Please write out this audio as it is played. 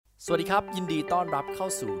สวัสดีครับยินดีต้อนรับเข้า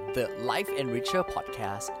สู่ The Life Enricher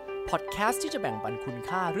Podcast ที่จะแบ่งปันคุณ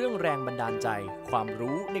ค่าเรื่องแรงบันดาลใจความ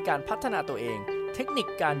รู้ในการพัฒนาตัวเองเทคนิค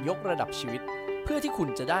การยกระดับชีวิตเพื่อที่คุณ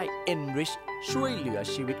จะได้ enrich ช่วยเหลือ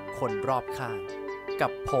ชีวิตคนรอบข้างกั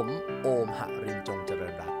บผมโอมหรินทร์จงเจริ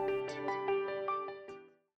ญรัตน์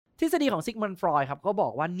ทฤษฎีของซิกมันด์ฟรอยด์ครับก็บอ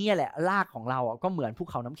กว่าเนี่ยแหละรากของเราก็เหมือนภู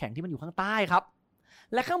เขาน้ำแข็งที่มันอยู่ข้างใต้ครับ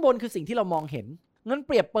และข้างบนคือสิ่งที่เรามองเห็นงั้นเ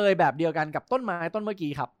ปรียบเปยแบบเดียวกันกับต้นไม้ต้นเมื่อ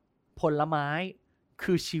กี้ครับผลไม้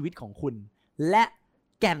คือชีวิตของคุณและ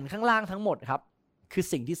แก่นข้างล่างทั้งหมดครับคือ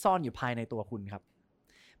สิ่งที่ซ่อนอยู่ภายในตัวคุณครับ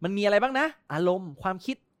มันมีอะไรบ้างนะอารมณ์ความ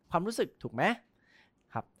คิดความรู้สึกถูกไหม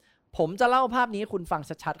ครับผมจะเล่าภาพนี้ให้คุณฟัง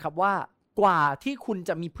ชัดๆครับว่ากว่าที่คุณ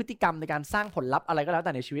จะมีพฤติกรรมในการสร้างผลลัพธ์อะไรก็แล้วแ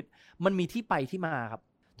ต่ในชีวิตมันมีที่ไปที่มาครับ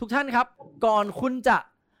ทุกท่านครับก่อนคุณจะ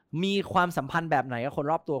มีความสัมพันธ์แบบไหนกับคน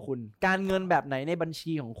รอบตัวคุณการเงินแบบไหนในบัญ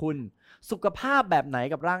ชีของคุณสุขภาพแบบไหน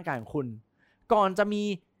กับร่างกายของคุณก่อนจะมี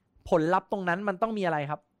ผลลัพธ์ตรงนั้นมันต้องมีอะไร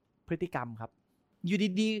ครับพฤติกรรมครับอยู่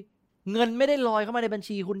ดีๆเงินไม่ได้ลอยเข้ามาในบัญ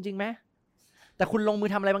ชีคุณจริงไหมแต่คุณลงมือ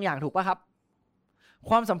ทำอะไรบางอย่างถูกป่ะครับ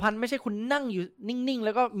ความสัมพันธ์ไม่ใช่คุณนั่งอยู่นิ่งๆแ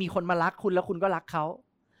ล้วก็มีคนมารักคุณแล้วคุณก็รักเขา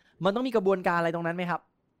มันต้องมีกระบวนการอะไรตรงนั้นไหมครับ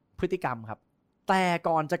พฤติกรรมครับแต่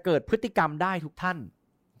ก่อนจะเกิดพฤติกรรมได้ทุกท่าน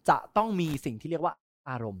จะต้องมีสิ่งที่เรียกว่า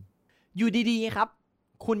อารมณ์อยู่ดีๆครับ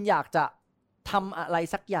คุณอยากจะทำอะไร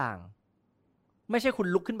สักอย่างไม่ใช่คุณ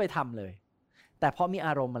ลุกขึ้นไปทำเลยแต่เพราะมีอ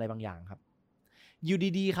ารมณ์อะไรบางอย่างครับอยู่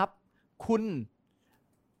ดีๆครับคุณ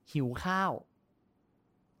หิวข้าว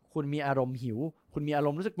คุณมีอารมณ์หิวคุณมีอาร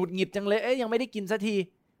มณ์รู้สึกหงุดหงิดจังเลยยังไม่ได้กินสักที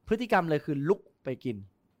พฤติกรรมเลยคือลุกไปกิน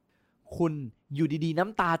คุณอยู่ดีๆน้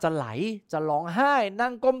ำตาจะไหลจะร้องไห้นั่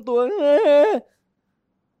งก้มตัว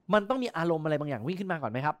มันต้องมีอารมณ์อะไรบางอย่างวิ่งขึ้นมาก่อ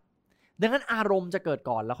นไหมครับดังนั้นอารมณ์จะเกิด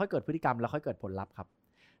ก่อนแล้วค่อยเกิดพฤติกรรมแล้วค่อยเกิดผลลัพธ์ครับ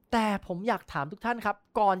แต่ผมอยากถามทุกท่านครับ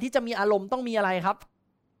ก่อนที่จะมีอารมณ์ต้องมีอะไรครับ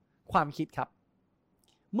ความคิดครับ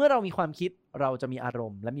เมื่อเรามีความคิดเราจะมีอาร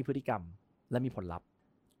มณ์และมีพฤติกรรมและมีผลลัพธ์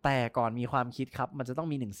แต่ก่อนมีความคิดครับมันจะต้อง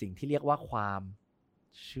มีหนึ่งสิ่งที่เรียกว่าความ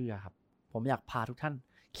เชื่อครับผมอยากพาทุกท่าน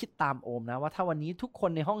คิดตามโอมนะว่าถ้าวันนี้ทุกค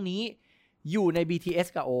นในห้องนี้อยู่ใน BTS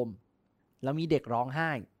กับโอมแล้วมีเด็กร้องไห้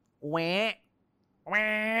แหวะแหว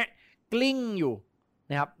ะกลิ้งอยู่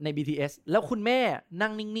นะครับใน BTS แล้วคุณแม่นั่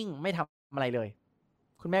งนิ่งๆไม่ทำอะไรเลย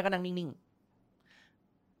คุณแม่ก็นั่งนิ่ง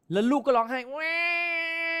ๆแล้วลูกก็ร้องไห้แหวะ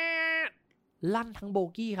ลั่นทั้งโบ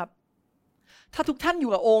กี้ครับถ้าทุกท่านอ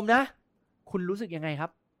ยู่กับโอมนะคุณรู้สึกยังไงครั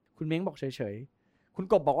บคุณเม้งบอกเฉยๆคุณ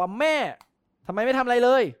กบบอกว่าแม่ทำไมไม่ทำอะไรเล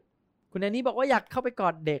ยคุณแอนนี่บอกว่าอยากเข้าไปกอ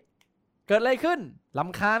ดเด็กเกิดอะไรขึ้นร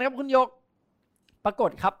ำคาญครับคุณยกปราก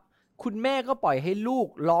ฏครับคุณแม่ก็ปล่อยให้ลูก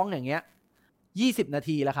ร้องอย่างเงี้ย20 นา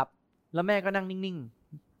ทีแล้วครับแล้วแม่ก็นั่งนิ่ง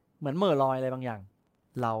ๆเหมือนเหม่อลอยอะไรบางอย่าง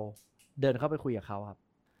เราเดินเข้าไปคุยกับเขาครับ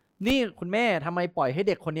นี่คุณแม่ทำไมปล่อยให้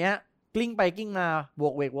เด็กคนนี้กลิ้งไปกลิ้งมาบว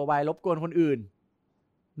กเวกวายรบกวนคนอื่น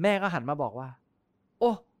แม่ก็หันมาบอกว่าโ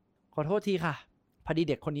อ้ขอโทษทีค่ะพอดี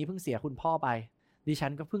เด็กคนนี้เพิ่งเสียคุณพ่อไปดิฉั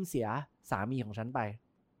นก็เพิ่งเสียสามีของฉันไป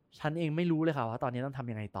ฉันเองไม่รู้เลยค่ะว่าตอนนี้ต้องท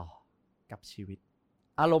ำยังไงต่อกับชีวิต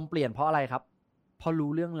อารมณ์เปลี่ยนเพราะอะไรครับเพราะรู้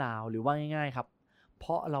เรื่องราวหรือว่าง่ายๆครับเพ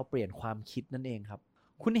ราะเราเปลี่ยนความคิดนั่นเองครับ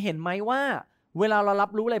คุณเห็นไหมว่าเวลาเรารั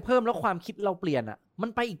บรู้อะไรเพิ่มแล้วความคิดเราเปลี่ยนมัน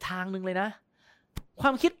ไปอีกทางนึงเลยนะคว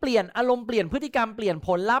ามคิดเปลี่ยนอารมณ์เปลี่ยนพฤติกรรมเปลี่ยนผ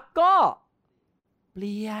ลลัพธ์ก็เป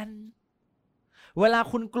ลี่ยนเวลา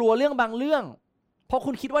คุณกลัวเรื่องบางเรื่องเพราะ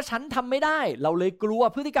คุณคิดว่าฉันทำไม่ได้เราเลยกลัว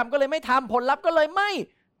พฤติกรรมก็เลยไม่ทำผลลัพธ์ก็เลยไม่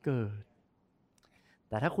เกิด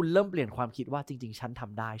แต่ถ้าคุณเริ่มเปลี่ยนความคิดว่าจริงๆฉันท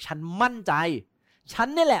ำได้ฉันมั่นใจฉัน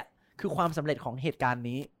นี่แหละคือความสำเร็จของเหตุการณ์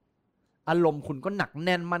นี้อารมณ์คุณก็หนักแ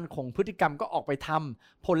น่นมั่นคงพฤติกรรมก็ออกไปท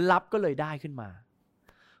ำผลลัพธ์ก็เลยได้ขึ้นมา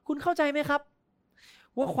คุณเข้าใจไหมครับ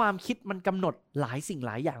ว่าความคิดมันกำหนดหลายสิ่งห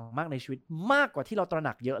ลายอย่างมากในชีวิตมากกว่าที่เราตระห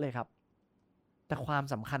นักเยอะเลยครับแต่ความ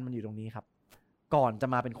สำคัญมันอยู่ตรงนี้ครับก่อนจะ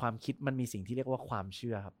มาเป็นความคิดมันมีสิ่งที่เรียกว่าความเ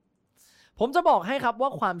ชื่อครับผมจะบอกให้ครับว่า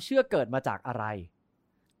ความเชื่อเกิดมาจากอะไร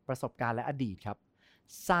ประสบการณ์และอดีตครับ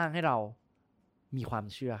สร้างให้เรามีความ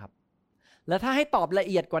เชื่อครับและถ้าให้ตอบละ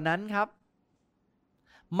เอียดกว่านั้นครับ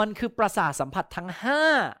มันคือประสาทสัมผัสทั้ง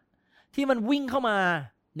5ที่มันวิ่งเข้ามา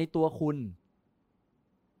ในตัวคุณ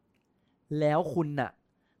แล้วคุณ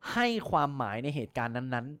ให้ความหมายในเหตุการณ์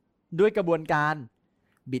นั้นๆด้วยกระบวนการ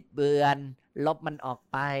บิดเบือนลบมันออก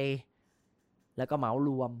ไปแล้วก็เหมาร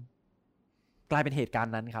วมกลายเป็นเหตุการ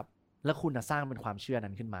ณ์นั้นครับแล้วคุณสร้างเป็นความเชื่อ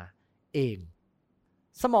นั้นขึ้นมาเอง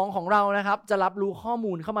สมองของเรานะครับจะรับรู้ข้อ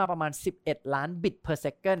มูลเข้ามาประมาณ11 ล้านบิต per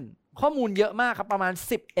second ข้อมูลเยอะมากครับประมาณ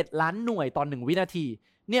11 ล้านหน่วยต่อ1วินาที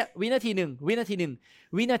เนี่ยวินาที1วินา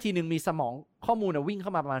ที1มีสมองข้อมูลวิ่งเข้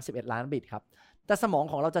ามาประมาณ11 ล้านบิตครับแต่สมอง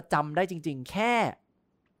ของเราจะจำได้จริงๆแค่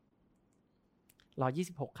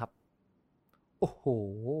126ครับโอ้โห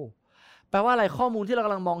แปลว่าอะไรข้อมูลที่เราก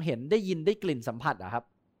ำลังมองเห็นได้ยินได้กลิ่นสัมผัสครับ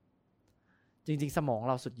จริงๆสมอง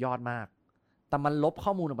เราสุดยอดมากแต่มันลบข้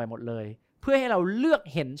อมูลออกไปหมดเลยเพื่อให้เราเลือก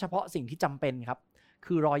เห็นเฉพาะสิ่งที่จำเป็นครับ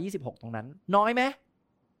คือ126ตรงนั้นน้อยไหม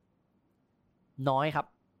น้อยครับ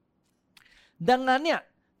ดังนั้นเนี่ย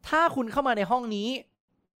ถ้าคุณเข้ามาในห้องนี้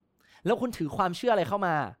แล้วคุณถือความเชื่ออะไรเข้าม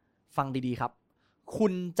าฟังดีๆครับคุ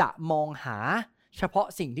ณจะมองหาเฉพาะ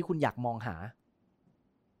สิ่งที่คุณอยากมองหา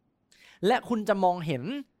และคุณจะมองเห็น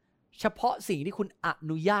เฉพาะสิ่งที่คุณอ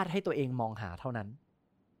นุญาตให้ตัวเองมองหาเท่านั้น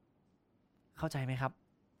เข้าใจไหมครับ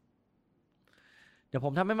เดี๋ยวผ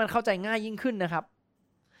มทำให้มันเข้าใจง่ายยิ่งขึ้นนะครับ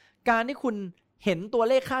การที่คุณเห็นตัว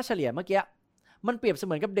เลขค่าเฉลี่ยเมื่อกี้มันเปรียบเส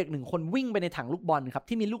มือนกับเด็ก1คนวิ่งไปในถังลูกบอลครับ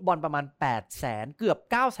ที่มีลูกบอลประมาณ800,000เกือบ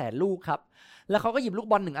900,000ลูกครับแล้วเขาก็หยิบลูก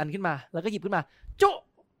บอล1อันขึ้นมาแล้วก็หยิบขึ้นมาจุ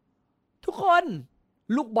ทุกคน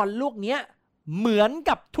ลูกบอลลูกนี้เหมือน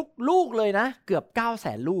กับทุกลูกเลยนะเกือบ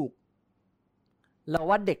900,000ลูกแล้ว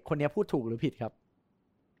ว่าเด็กคนนี้พูดถูกหรือผิดครับ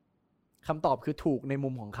คำตอบคือถูกในมุ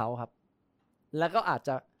มของเขาครับแล้วก็อาจจ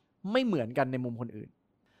ะไม่เหมือนกันในมุมคนอื่น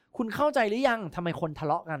คุณเข้าใจหรือยังทำไมคนทะเ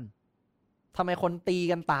ลาะกันทำไมคนตี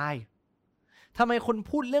กันตายทำไมคน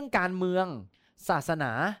พูดเรื่องการเมืองศาสน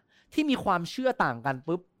าที่มีความเชื่อต่างกัน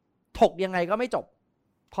ปุ๊บถกยังไงก็ไม่จบ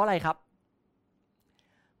เพราะอะไรครับ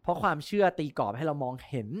เพราะความเชื่อตีกรอบให้เรามอง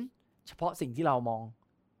เห็นเฉพาะสิ่งที่เรา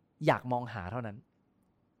อยากมองหาเท่านั้น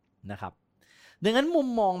นะครับดังนั้นมุม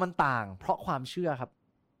มองมันต่างเพราะความเชื่อครับ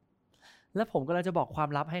และผมก็เลยจะบอกความ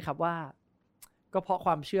ลับให้ครับว่าก็เพราะค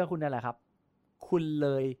วามเชื่อคุณนั่นแหละครับคุณเล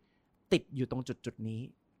ยติดอยู่ตรงจุดนี้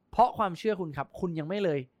เพราะความเชื่อคุณครับคุณยังไ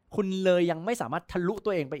ม่สามารถทะลุตั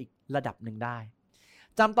วเองไปอีกระดับหนึ่งได้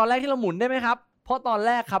จำตอนแรกที่เราหมุนได้ไหมครับเพราะตอนแ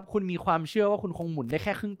รกครับคุณมีความเชื่อว่าคุณคงหมุนได้แ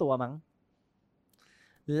ค่ครึ่งตัวมั้ง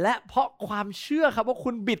และเพราะความเชื่อครับว่าคุ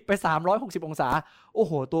ณบิดไป360องศาโอ้โ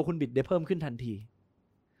หตัวคุณบิดได้เพิ่มขึ้นทันที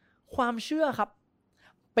ความเชื่อครับ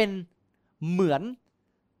เป็นเหมือน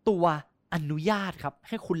ตัวอนุญาตครับใ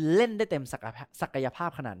ห้คุณเล่นได้เต็มศักยภาพ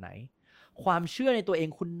ขนาดไหนความเชื่อในตัวเอง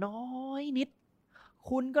คุณน้อยนิด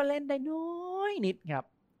คุณก็เล่นได้น้อยนิดครับ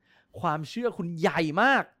ความเชื่อคุณใหญ่ม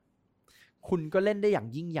ากคุณก็เล่นได้อย่าง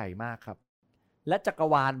ยิ่งใหญ่มากครับและจักร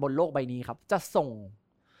วาลบนโลกใบนี้ครับจะส่ง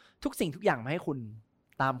ทุกสิ่งทุกอย่างมาให้คุณ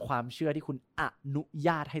ตามความเชื่อที่คุณอนุญ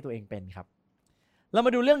าตให้ตัวเองเป็นครับเราม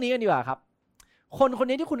าดูเรื่องนี้กันดีกว่าครับคน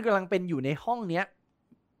นี้ที่คุณกำลังเป็นอยู่ในห้องนี้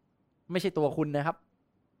ไม่ใช่ตัวคุณนะครับ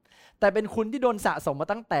แต่เป็นคุณที่โดนสะสมมา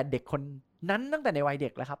ตั้งแต่เด็กคนนั้นตั้งแต่ในวัยเด็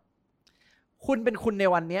กแล้วครับคุณเป็นคุณใน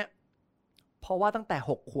วันนี้เพราะว่าตั้งแต่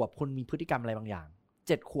6 ขวบคุณมีพฤติกรรมอะไรบางอย่าง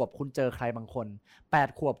7 ขวบคุณเจอใครบางคน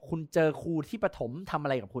8 ขวบคุณเจอครูที่ประถมทำอะ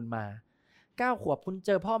ไรกับคุณมา9 ขวบคุณเจ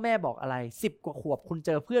อพ่อแม่บอกอะไร10 กว่าขวบคุณเจ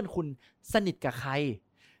อเพื่อนคุณสนิทกับใคร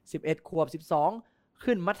11 ขวบ12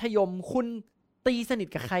ขึ้นมัธยมคุณตีสนิท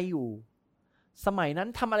กับใครอยู่สมัยนั้น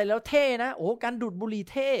ทำอะไรแล้วเท่นะโอ้การดูดบุหรี่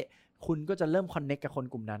เท่คุณก็จะเริ่มคอนเนคกับคน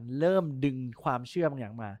กลุ่มนั้นเริ่มดึงความเชื่อบางอย่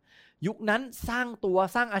างมายุคนั้นสร้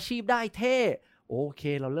างอาชีพได้เท่โอเค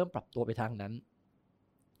เราเริ่มปรับตัวไปทางนั้น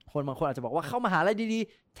คนบางคนอาจจะบอกว่าเข้ามหาลัยดี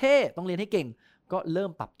ๆเท่ต้องเรียนให้เก่งก็เริ่ม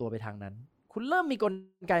ปรับตัวไปทางนั้นคุณเริ่มมีกล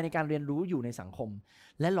ไกในการเรียนรู้อยู่ในสังคม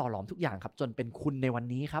และหล่อหลอมทุกอย่างครับจนเป็นคุณในวัน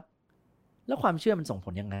นี้ครับแล้วความเชื่อมันส่งผ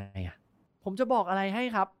ลยังไงอ่ะผมจะบอกอะไรให้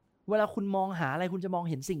ครับเวลาคุณมองหาอะไรคุณจะมอง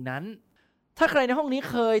เห็นสิ่งนั้นถ้าใครในห้องนี้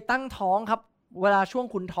เคยตั้งท้องครับเวลาช่วง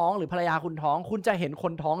คุณท้องหรือภรรยาคุณท้องคุณจะเห็นค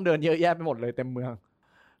นท้องเดินเยอะแยะไปหมดเลยเต็มเมือง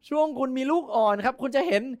ช่วงคุณมีลูกอ่อนครับคุณจะ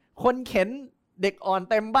เห็นคนเข็นเด็กอ่อน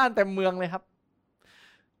เต็มบ้านเต็มเมืองเลยครับ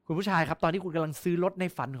คุณผู้ชายครับตอนที่คุณกำลังซื้อรถใน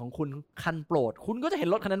ฝันของคุณคันโปรดคุณก็จะเห็น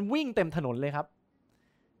รถคันนั้นวิ่งเต็มถนนเลยครับ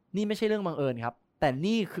นี่ไม่ใช่เรื่องบังเอิญครับแต่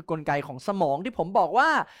นี่คือกลไกของสมองที่ผมบอกว่า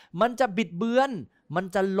มันจะบิดเบือนมัน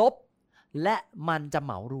จะลบและมันจะเห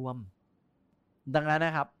มารวมดังนั้นน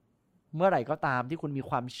ะครับเมื่อไหร่ก็ตามที่คุณมี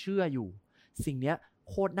ความเชื่ออยู่สิ่งนี้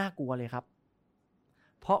โคตรน่ากลัวเลยครับ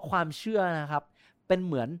เพราะความเชื่อนะครับเป็นเ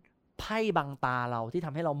หมือนไพ่บังตาเราที่ท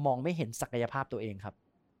ำให้เรามองไม่เห็นศักยภาพตัวเองครับ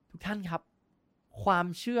ทุกท่านครับความ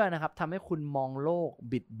เชื่อนะครับทำให้คุณมองโลก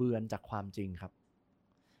บิดเบือนจากความจริงครับ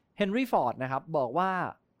เฮนรี่ฟอร์ดนะครับบอกว่า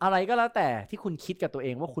อะไรก็แล้วแต่ที่คุณคิดกับตัวเอ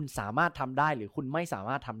งว่าคุณสามารถทำได้หรือคุณไม่สาม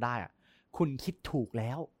ารถทำได้อะคุณคิดถูกแ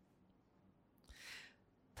ล้ว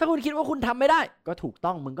ถ้าคุณคิดว่าคุณทำไม่ได้ก็ถูก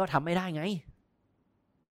ต้องมึงก็ทำไม่ได้ไง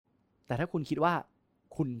แต่ถ้าคุณคิดว่า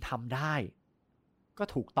คุณทำได้ก็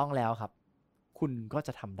ถูกต้องแล้วครับคุณก็จ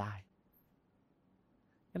ะทำได้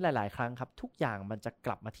งั้นหลายๆครั้งครับทุกอย่างมันจะก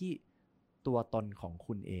ลับมาที่ตัวตนของ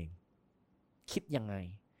คุณเองคิดยังไง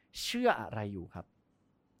เชื่ออะไรอยู่ครับ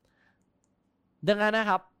ดังนั้นนะ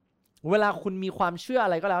ครับเวลาคุณมีความเชื่ออะ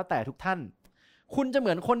ไรก็แล้วแต่ทุกท่านคุณจะเห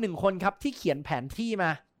มือนคน1 คนครับที่เขียนแผนที่ม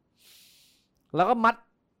าแล้วก็มัด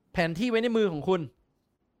แผนที่ไว้ในมือของคุณ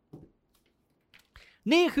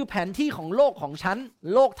นี่คือแผนที่ของโลกของฉัน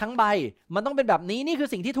โลกทั้งใบมันต้องเป็นแบบนี้นี่คือ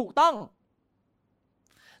สิ่งที่ถูกต้อง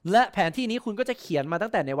และแผนที่นี้คุณก็จะเขียนมาตั้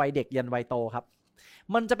งแต่ในวัยเด็กยันวัยโตครับ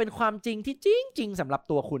มันจะเป็นความจริงที่จริงสำหรับ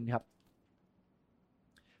ตัวคุณครับ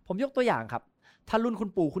ผมยกตัวอย่างครับถ้ารุ่นคุณ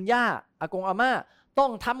ปู่คุณย่าอากงอาม่าต้อ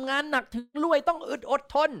งทำงานหนักถึงรวยต้องอึดอด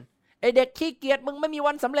ทนไอเด็กขี้เกียจมึงไม่มี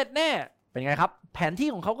วันสำเร็จแน่เป็นไงครับแผนที่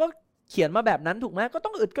ของเขาก็เขียนมาแบบนั้นถูกไหมก็ต้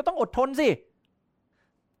องอึดก็ต้องอดทนสิ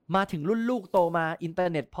มาถึงรุ่นลูกโตมาอินเทอ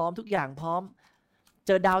ร์เน็ตพร้อมทุกอย่างพร้อมเ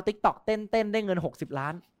จอดาว TikTok เต้นได้เงิน60 ล้า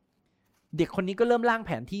นเด็กคนนี้ก็เริ่มร่างแ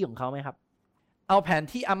ผนที่ของเขาไหมครับเอาแผน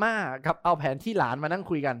ที่อาม่ากับเอาแผนที่หลานมานั่ง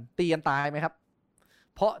คุยกันตีกันตายไหมครับ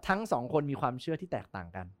เพราะทั้งสองคนมีความเชื่อที่แตกต่าง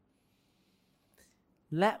กัน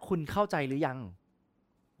และคุณเข้าใจหรือยัง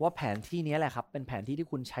ว่าแผนที่นี้แหละครับเป็นแผนที่ที่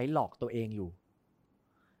คุณใช้หลอกตัวเองอยู่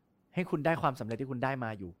ให้คุณได้ความสำเร็จที่คุณได้มา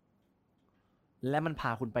อยู่และมันพ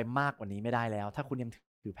าคุณไปมากกว่านี้ไม่ได้แล้วถ้าคุณยัง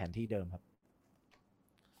ถือแผนที่เดิมครับ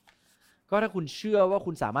ก็ถ้าคุณเชื่อว่า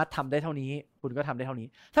คุณสามารถทำได้เท่านี้คุณก็ทำได้เท่านี้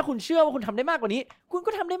ถ้าคุณเชื่อว่าคุณทำได้มากกว่านี้คุณ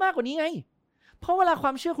ก็ทำได้มากกว่านี้ไงเพราะเวลาคว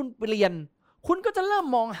ามเชื่อคุณเปลี่ยนคุณก็จะเริ่ม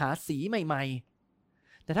มองหาสีใหม่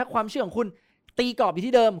ๆแต่ถ้าความเชื่อของคุณตีกรอบอยู่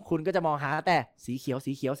ที่เดิมคุณก็จะมองหาแต่สีเขียว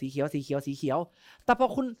สีเขียวสีเขียวสีเขียวสีเขียวแต่พอ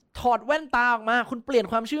คุณถอดแว่นตาออกมาคุณเปลี่ยน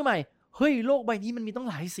ความเชื่อใหม่เฮ้ยโลกใบนี้มันมีต้อง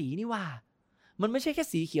หลายสีนี่ว่ามันไม่ใช่แค่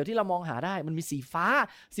สีเขียวที่เรามองหาได้มันมีสีฟ้า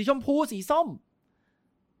สีชมพูสีส้ม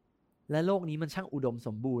และโลกนี้มันช่างอุดมส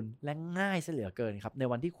มบูรณ์และง่ายเสียเหลือเกินครับใน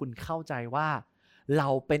วันที่คุณเข้าใจว่าเรา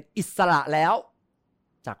เป็นอิสระแล้ว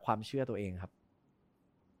จากความเชื่อตัวเองครับ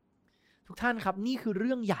ทุกท่านครับนี่คือเ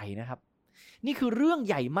รื่องใหญ่นะครับนี่คือเรื่อง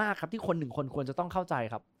ใหญ่มากครับที่คนหนึ่งคนควรจะต้องเข้าใจ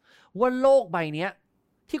ครับว่าโลกใบนี้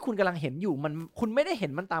ที่คุณกำลังเห็นอยู่มันคุณไม่ได้เห็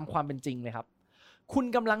นมันตามความเป็นจริงเลยครับคุณ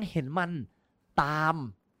กำลังเห็นมันตาม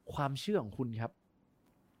ความเชื่อของคุณครับ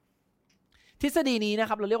ทฤษฎีนี้นะ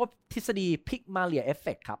ครับเราเรียกว่าทฤษฎีพิกมาเลียเอฟเฟ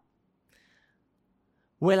กต์ครับ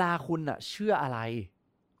เวลาคุณเชื่ออะไร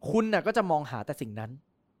คุณก็จะมองหาแต่สิ่งนั้น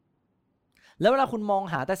แล้วเวลาคุณมอง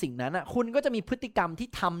หาแต่สิ่งนั้นคุณก็จะมีพฤติกรรมที่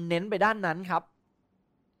ทำเน้นไปด้านนั้นครับ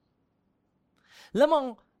แล้ว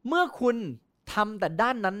เมื่อคุณทำแต่ด้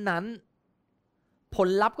านนั้นผล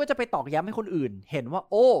ลัพธ์ก็จะไปตอกย้ำให้คนอื่นเห็นว่า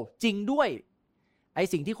โอ้จริงด้วยไอ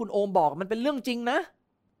สิ่งที่คุณโอมบอกมันเป็นเรื่องจริงนะ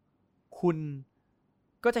คุณ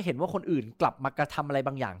ก็จะเห็นว่าคนอื่นกลับมากระทำอะไรบ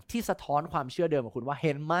างอย่างที่สะท้อนความเชื่อเดิมของคุณว่าเ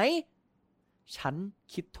ห็นไหมฉัน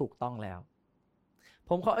คิดถูกต้องแล้วผ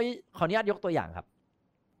มขออนุญาตยกตัวอย่างครับ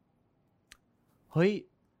เฮ้ย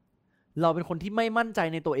เราเป็นคนที่ไม่มั่นใจ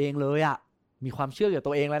ในตัวเองเลยมีความเชื่อเกี่ยวกับ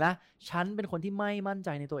ตัวเองแล้วนะฉันเป็นคนที่ไม่มั่นใจ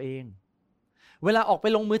ในตัวเองเวลาออกไป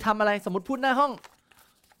ลงมือทำอะไรสมมติพูดหน้าห้อง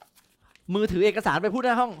มือถือเอกสารไปพูดห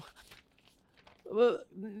น้าห้อง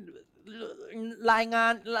รายงา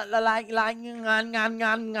น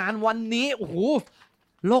วันนี้โอ้โห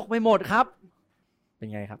โลกไปหมดครับเป็น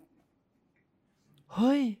ไงครับเ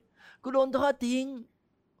ฮ้ยกูโดนทอดทิ้ง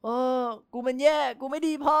กูเป็นแย่กูไม่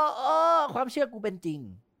ดีพอความเชื่อกูเป็นจริง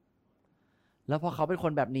แล้วพอเขาเป็นค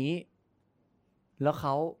นแบบนี้แล้วเข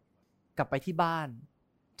ากลับไปที่บ้าน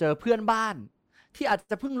เจอเพื่อนบ้านที่อาจ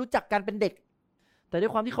จะเพิ่งรู้จักกันเป็นเด็กแต่ด้ว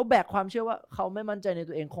ยความที่เขาแบกความเชื่อว่าเขาไม่มั่นใจใน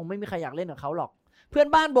ตัวเองคงไม่มีใครอยากเล่นกับเขาหรอกเพื่อน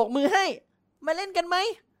บ้านโบกมือให้มาเล่นกันไหม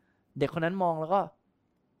เด็กคนนั้นมองแล้วก็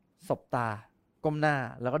สบตาก้มหน้า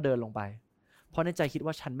แล้วก็เดินลงไปเพราะในใจคิด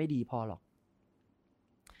ว่าฉันไม่ดีพอหรอก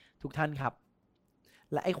ทุกท่านครับ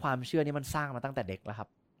และไอ้ความเชื่อนี้มันสร้างมาตั้งแต่เด็กแล้วครับ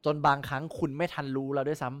จนบางครั้งคุณไม่ทันรู้แล้ว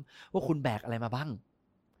ด้วยซ้ำว่าคุณแบกอะไรมาบ้าง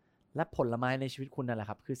และผลไม้ในชีวิตคุณนั่นแหละ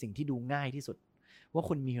ครับคือสิ่งที่ดูง่ายที่สุดว่า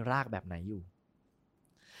คุณมีรากแบบไหนอยู่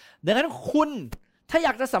ดังนั้นคุณถ้าอย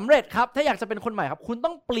ากจะสำเร็จครับถ้าอยากจะเป็นคนใหม่ครับคุณต้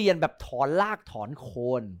องเปลี่ยนแบบถอนรากถอนโค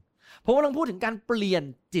นผมกำลังพูดถึงการเปลี่ยน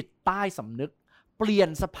จิตใต้สำนึกเปลี่ยน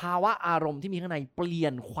สภาวะอารมณ์ที่มีข้างในเปลี่ย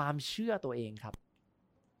นความเชื่อตัวเองครับ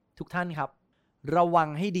ทุกท่านครับระวัง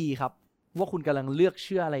ให้ดีครับว่าคุณกำลังเลือกเ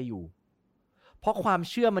ชื่ออะไรอยู่เพราะความ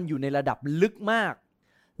เชื่อมันอยู่ในระดับลึกมาก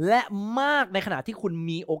และมากในขณะที่คุณ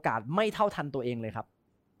มีโอกาสไม่เท่าทันตัวเองเลยครับ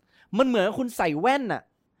มันเหมือนคุณใส่แว่น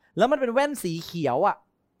แล้วมันเป็นแว่นสีเขียว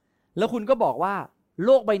แล้วคุณก็บอกว่าโล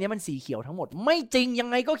กใบนี้มันสีเขียวทั้งหมดไม่จริงยัง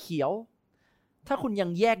ไงก็เขียวถ้าคุณยัง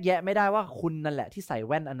แยกแยะไม่ได้ว่าคุณนั่นแหละที่ใส่แ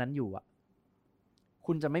ว่นอันนั้นอยู่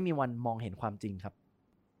คุณจะไม่มีวันมองเห็นความจริงครับ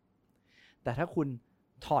แต่ถ้าคุณ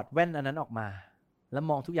ถอดแว่นอันนั้นออกมาแล้ว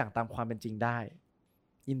มองทุกอย่างตามความเป็นจริงได้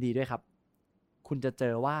ยินดีด้วยครับคุณจะเจ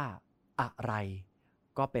อว่าอะไร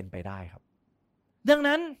ก็เป็นไปได้ครับดัง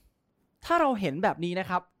นั้นถ้าเราเห็นแบบนี้นะ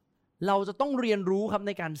ครับเราจะต้องเรียนรู้ครับใ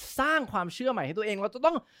นการสร้างความเชื่อใหม่ให้ตัวเองเราจะ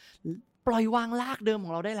ต้องปล่อยวางรากเดิมขอ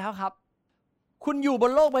งเราได้แล้วครับคุณอยู่บ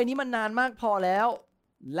นโลกใบนี้มานานมากพอแล้ว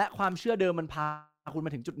และความเชื่อเดิมมันพาคุณม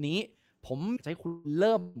าถึงจุดนี้ผมจะให้คุณเ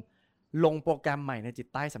ริ่มลงโปรแกรมใหม่ในจิต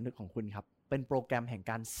ใต้สำนึกของคุณครับเป็นโปรแกรมแห่ง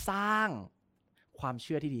การสร้างความเ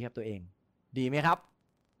ชื่อที่ดีครับตัวเองดีไหมครับ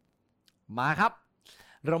มาครับ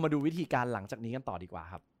เรามาดูวิธีการหลังจากนี้กันต่อดีกว่า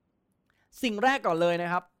ครับ สิ่งแรกก่อนเลยน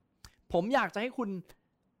ะครับผมอยากจะให้คุณ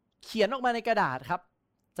เขียนออกมาในกระดาษครับ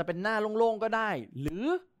จะเป็นหน้าโล่งๆก็ได้หรือ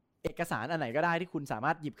เอกสารอันไหนก็ได้ที่คุณสาม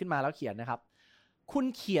ารถหยิบขึ้นมาแล้วเขียนนะครับคุณ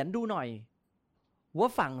เขียนดูหน่อยว่า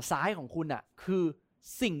ฝั่งซ้ายของคุณอ่ะคือ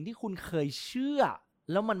สิ่งที่คุณเคยเชื่อ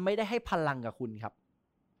แล้วมันไม่ได้ให้พลังกับคุณครับ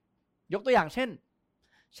ยกตัวอย่างเช่น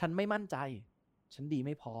ฉันไม่มั่นใจฉันดีไ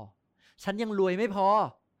ม่พอฉันยังรวยไม่พอ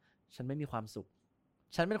ฉันไม่มีความสุข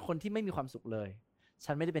ฉันเป็นคนที่ไม่มีความสุขเลย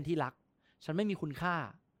ฉันไม่ได้เป็นที่รักฉันไม่มีคุณค่า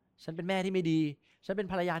ฉันเป็นแม่ที่ไม่ดีฉันเป็น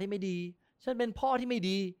ภรรยาที่ไม่ดีฉันเป็นพ่อที่ไม่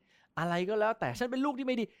ดีอะไรก็แล้วแต่ฉันเป็นลูกที่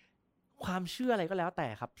ไม่ดีความเชื่ออะไรก็แล้วแต่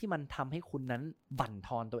ครับที่มันทำให้คุณนั้นบั่นท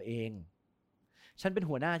อนตัวเองฉันเป็น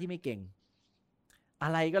หัวหน้าที่ไม่เก่งอะ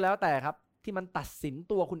ไรก็แล้วแต่ครับที่มันตัดสิน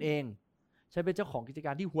ตัวคุณเองฉันเป็นเจ้าของกิจก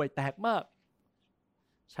ารที่ห่วยแตกมาก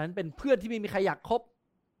ฉันเป็นเพื่อนที่ไม่มีใครอยากคบ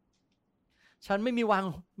ฉันไม่มีวั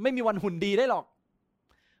นหุ่นดีได้หรอก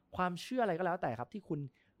ความเชื่ออะไรก็แล้วแต่ครับที่คุณ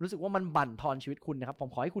รู้สึกว่ามันบั่นทอนชีวิตคุณนะครับผม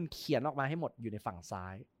ขอให้คุณเขียนออกมาให้หมดอยู่ในฝั่งซ้า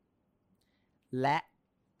ยและ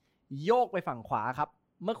โยกไปฝั่งขวาครับ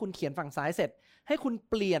เมื่อคุณเขียนฝั่งซ้ายเสร็จให้คุณ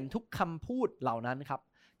เปลี่ยนทุกคำพูดเหล่านั้นครับ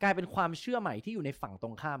กลายเป็นความเชื่อใหม่ที่อยู่ในฝั่งตร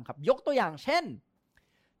งข้ามครับยกตัวอย่างเช่น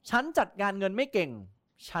ฉันจัดการเงินไม่เก่ง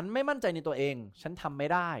ฉันไม่มั่นใจในตัวเองฉันทำไม่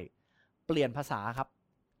ได้เปลี่ยนภาษาครับ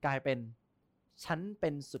กลายเป็นฉันเป็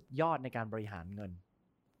นสุดยอดในการบริหารเงิน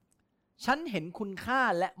ฉันเห็นคุณค่า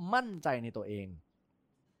และมั่นใจในตัวเอง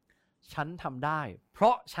ฉันทำได้เพร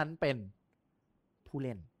าะฉันเป็นผู้เ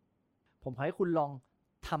ล่นผมขอให้คุณลอง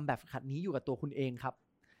ทำแบบฝึกหัดนี้อยู่กับตัวคุณเองครับ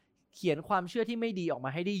เขียนความเชื่อที่ไม่ดีออกมา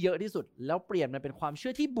ให้ได้เยอะที่สุดแล้วเปลี่ยนมันเป็นความเชื่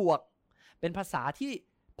อที่บวกเป็นภาษาที่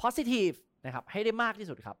positive นะครับให้ได้มากที่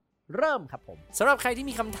สุดครับเริ่มครับผมสำหรับใครที่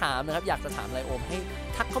มีคำถามนะครับอยากจะถามอะไรโอมให้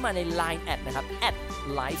ทักเข้ามาใน Line แอดนะครับ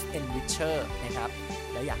 @lifeenricher นะครับ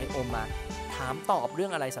แล้วอยากให้โอมมาถามตอบเรื่อ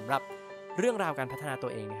งอะไรสำหรับเรื่องราวการพัฒนาตั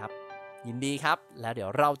วเองนะครับยินดีครับแล้วเดี๋ยว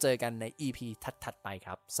เราเจอกันใน EP ถัดๆไปค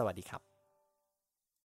รับสวัสดีครับ